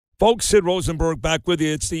Folks, Sid Rosenberg back with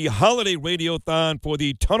you. It's the Holiday Radiothon for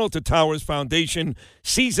the Tunnel to Towers Foundation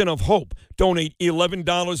Season of Hope. Donate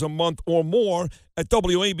 $11 a month or more at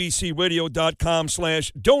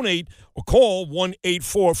WABCRadio.com/donate or call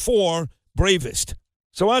 1-844-BRAVEST.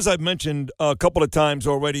 So as I've mentioned a couple of times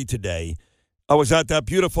already today, I was at that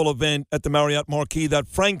beautiful event at the Marriott Marquis that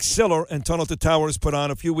Frank Siller and Tunnel to Towers put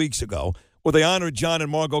on a few weeks ago, where they honored John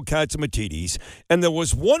and Margot Catsimatidis. And there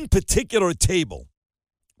was one particular table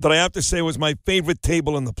that I have to say was my favorite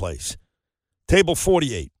table in the place. Table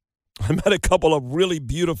 48. I met a couple of really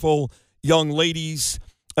beautiful young ladies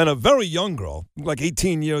and a very young girl, like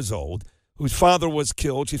 18 years old, whose father was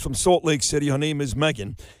killed. She's from Salt Lake City. Her name is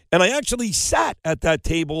Megan. And I actually sat at that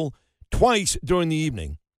table twice during the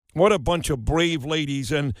evening. What a bunch of brave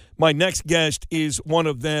ladies. And my next guest is one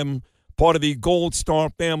of them, part of the Gold Star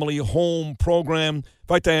Family Home program. In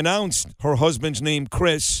fact, I announced her husband's name,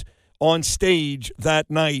 Chris, on stage that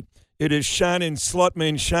night. It is Shannon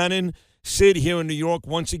Slutman. Shannon, Sid here in New York.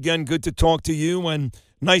 Once again, good to talk to you, and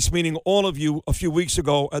nice meeting all of you a few weeks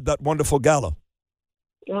ago at that wonderful gala.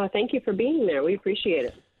 Thank you for being there. We appreciate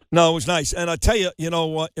it. No, it was nice. And I tell you,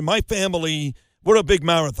 in my family, we're a big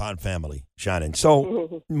marathon family, Shannon.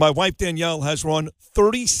 So my wife, Danielle, has run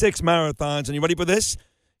 36 marathons. And you ready for this?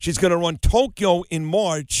 She's going to run Tokyo in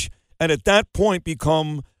March, and at that point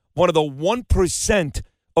become one of the 1%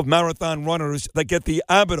 of marathon runners that get the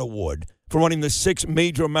Abbott Award for running the 6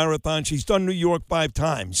 major marathons. She's done New York 5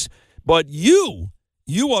 times. But you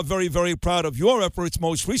are very, very proud of your efforts,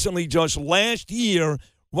 most recently just last year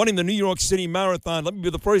running the New York City Marathon. Let me be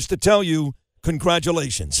the first to tell you,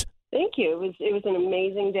 congratulations. Thank you. It was an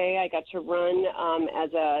amazing day. I got to run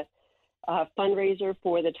as a fundraiser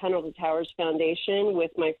for the Tunnel to Towers Foundation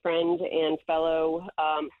with my friend and fellow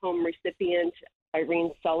home recipient,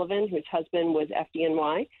 Irene Sullivan, whose husband was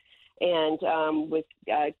FDNY and was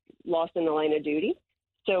lost in the line of duty.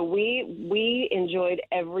 So we enjoyed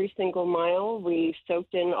every single mile. We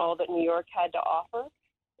soaked in all that New York had to offer,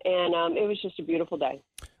 and it was just a beautiful day.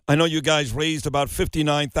 I know you guys raised about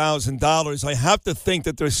 $59,000. I have to think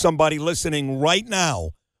that there's somebody listening right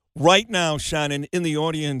now, Shannon, in the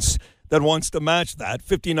audience that wants to match that.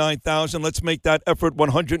 $59,000. Let's make that effort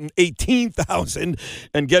 $118,000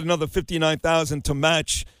 and get another $59,000 to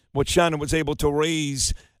match what Shannon was able to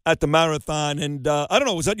raise at the marathon. And I don't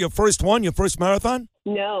know, was that your first one, your first marathon?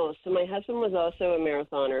 No. So my husband was also a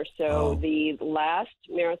marathoner. So the last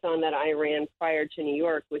marathon that I ran prior to New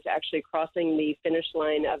York was actually crossing the finish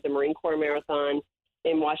line of the Marine Corps Marathon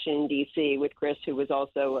in Washington, D.C. with Chris, who was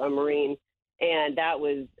also a Marine. And that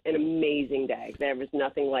was an amazing day. There was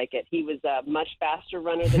nothing like it. He was a much faster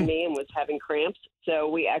runner than me and was having cramps. So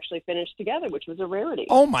we actually finished together, which was a rarity.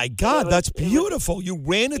 Oh, my God. That's beautiful. You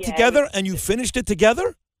ran it together and you finished it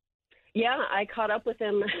together? Yeah, I caught up with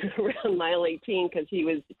him around mile 18 because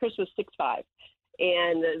Chris was 6'5",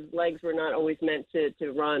 and his legs were not always meant to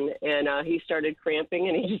run. And he started cramping,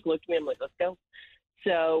 and he just looked at me. I'm like, let's go.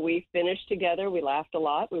 So we finished together. We laughed a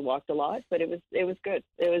lot. We walked a lot, but it was good.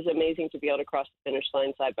 It was amazing to be able to cross the finish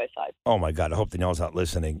line side by side. Oh, my God. I hope Danielle's not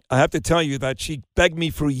listening. I have to tell you that she begged me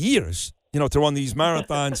for years, to run these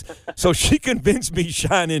marathons. So she convinced me,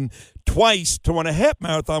 Shannon, twice to run a half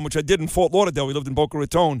marathon, which I did in Fort Lauderdale. We lived in Boca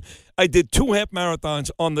Raton. I did 2 half marathons.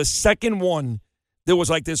 On the second one, there was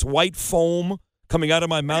like this white foam coming out of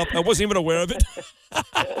my mouth. I wasn't even aware of it.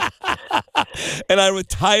 And I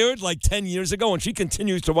retired like 10 years ago, and she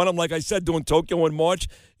continues to run them, like I said, doing Tokyo in March.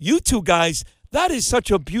 You two guys, that is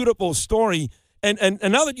such a beautiful story. And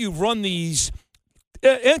now that you've run these,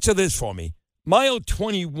 answer this for me. Mile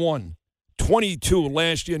 21, 22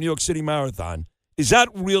 last year, New York City Marathon. Is that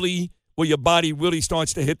really where your body really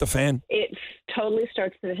starts to hit the fan? It totally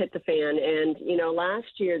starts to hit the fan. And,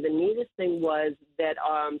 last year, the neatest thing was that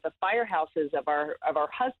the firehouses of our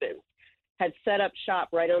husbands had set up shop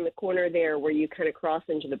right on the corner there where you kind of cross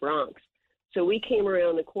into the Bronx. So we came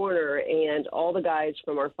around the corner, and all the guys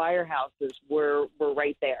from our firehouses were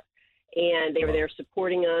right there. And they were there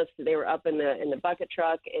supporting us. They were up in the bucket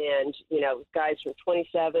truck, and, guys from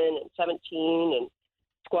 27 and 17 and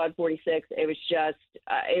Squad 46. It was just,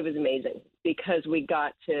 it was amazing because we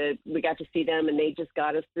got to see them, and they just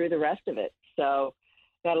got us through the rest of it. So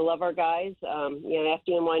got to love our guys.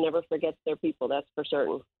 FDNY never forgets their people. That's for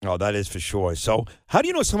certain. Oh, that is for sure. So how do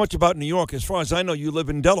you know so much about New York? As far as I know, you live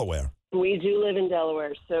in Delaware. We do live in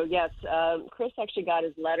Delaware. So, yes, Chris actually got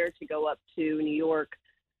his letter to go up to New York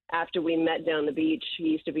after we met down the beach. He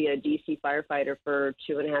used to be a D.C. firefighter for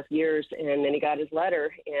 2.5 years, and then he got his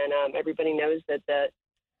letter. And everybody knows that the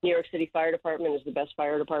New York City Fire Department is the best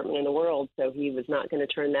fire department in the world, so he was not going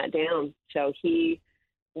to turn that down. So he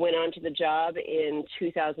went on to the job in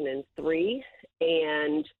 2003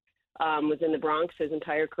 and was in the Bronx his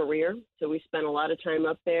entire career. So we spent a lot of time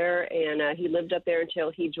up there, and he lived up there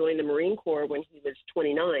until he joined the Marine Corps when he was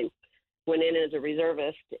 29, went in as a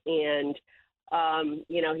reservist. And,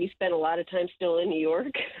 he spent a lot of time still in New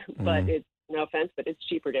York, but it's, no offense, but it's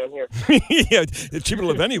cheaper down here. Yeah, it's cheaper to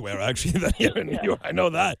live anywhere, actually, than here in New York. I know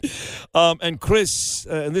that. And Chris,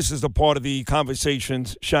 and this is the part of the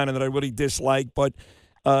conversations, Shannon, that I really dislike, but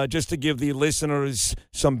just to give the listeners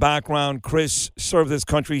some background, Chris served this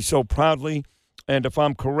country so proudly. And if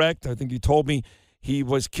I'm correct, I think you told me he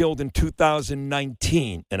was killed in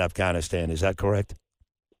 2019 in Afghanistan. Is that correct?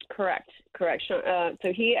 Correct.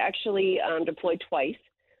 So he actually deployed twice.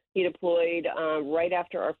 He deployed right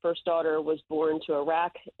after our first daughter was born to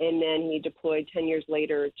Iraq, and then he deployed 10 years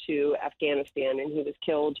later to Afghanistan, and he was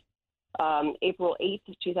killed April 8th,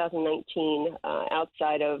 2019,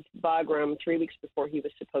 outside of Bagram, 3 weeks before he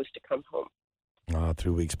was supposed to come home.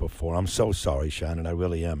 3 weeks before. I'm so sorry, Shannon. I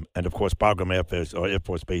really am. And, of course, Bagram Air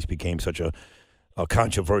Force Base became such a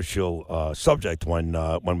controversial subject when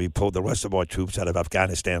we pulled the rest of our troops out of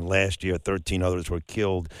Afghanistan last year. 13 others were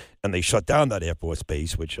killed, and they shut down that Air Force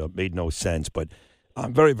Base, which made no sense. But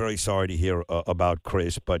I'm very, very sorry to hear about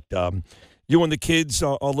Chris. But you and the kids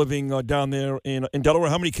are living down there in Delaware.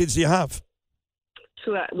 How many kids do you have?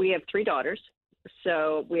 So we have 3 daughters.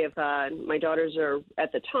 So we have my daughters are,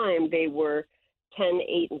 at the time, they were 10,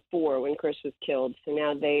 8, and 4 when Chris was killed. So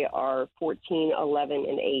now they are 14, 11,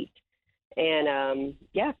 and 8. And,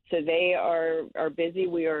 so they are busy.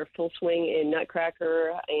 We are full swing in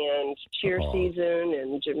Nutcracker and cheer season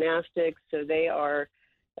and gymnastics. So they are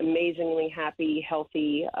amazingly happy,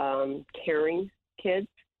 healthy, caring kids.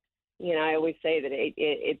 I always say that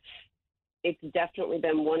it's definitely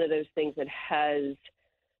been one of those things that has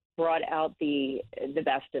brought out the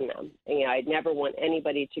best in them. And, I'd never want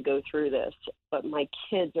anybody to go through this, but my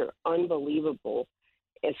kids are unbelievable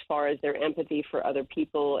as far as their empathy for other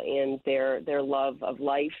people and their love of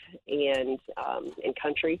life and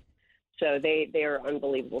country. So they are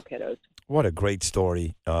unbelievable kiddos. What a great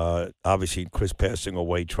story. Obviously, Chris passing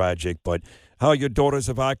away, tragic, but how your daughters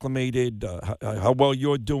have acclimated, how well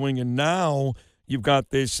you're doing, and now you've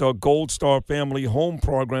got this Gold Star Family Home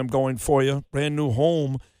program going for you, brand new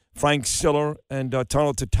home. Frank Siller and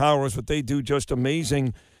Tunnel to Towers, what they do, just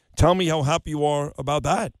amazing. Tell me how happy you are about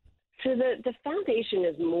that. So the foundation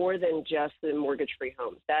is more than just the mortgage-free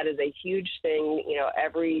homes. That is a huge thing.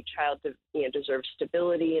 Every child deserves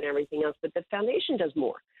stability and everything else, but the foundation does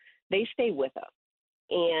more. They stay with us,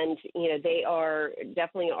 and they are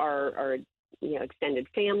definitely our extended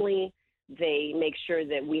family. They make sure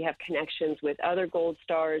that we have connections with other Gold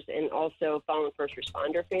Stars and also fallen first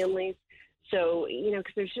responder families. So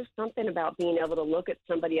because there's just something about being able to look at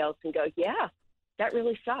somebody else and go, yeah, that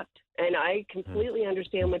really sucked. And I completely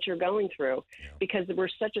understand what you're going through because we're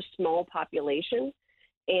such a small population.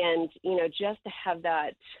 And, just to have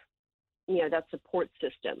that, that support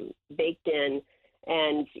system baked in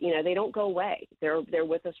and, they don't go away. They're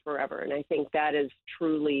with us forever. And I think that is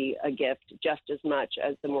truly a gift just as much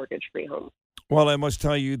as the mortgage-free home. Well, I must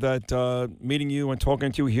tell you that meeting you and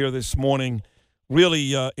talking to you here this morning,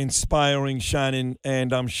 really inspiring, Shannon,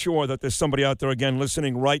 and I'm sure that there's somebody out there, again,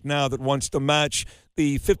 listening right now that wants to match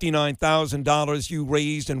the $59,000 you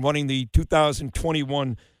raised in running the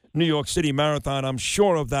 2021 New York City Marathon. I'm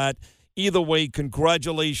sure of that. Either way,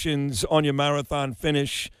 congratulations on your marathon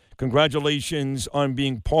finish. Congratulations on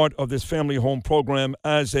being part of this family home program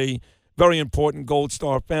as a very important Gold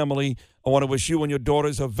Star family. I want to wish you and your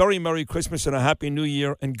daughters a very Merry Christmas and a Happy New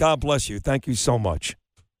Year, and God bless you. Thank you so much.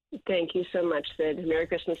 Thank you so much, Sid. Merry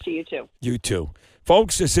Christmas to you, too. You, too.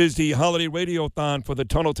 Folks, this is the Holiday Radiothon for the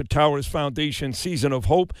Tunnel to Towers Foundation Season of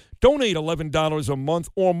Hope. Donate $11 a month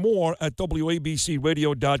or more at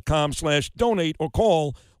WABCRadio.com/donate or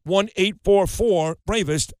call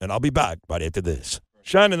 1-844-BRAVEST, and I'll be back right after this.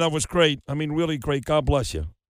 Shannon, that was great. I mean, really great. God bless you.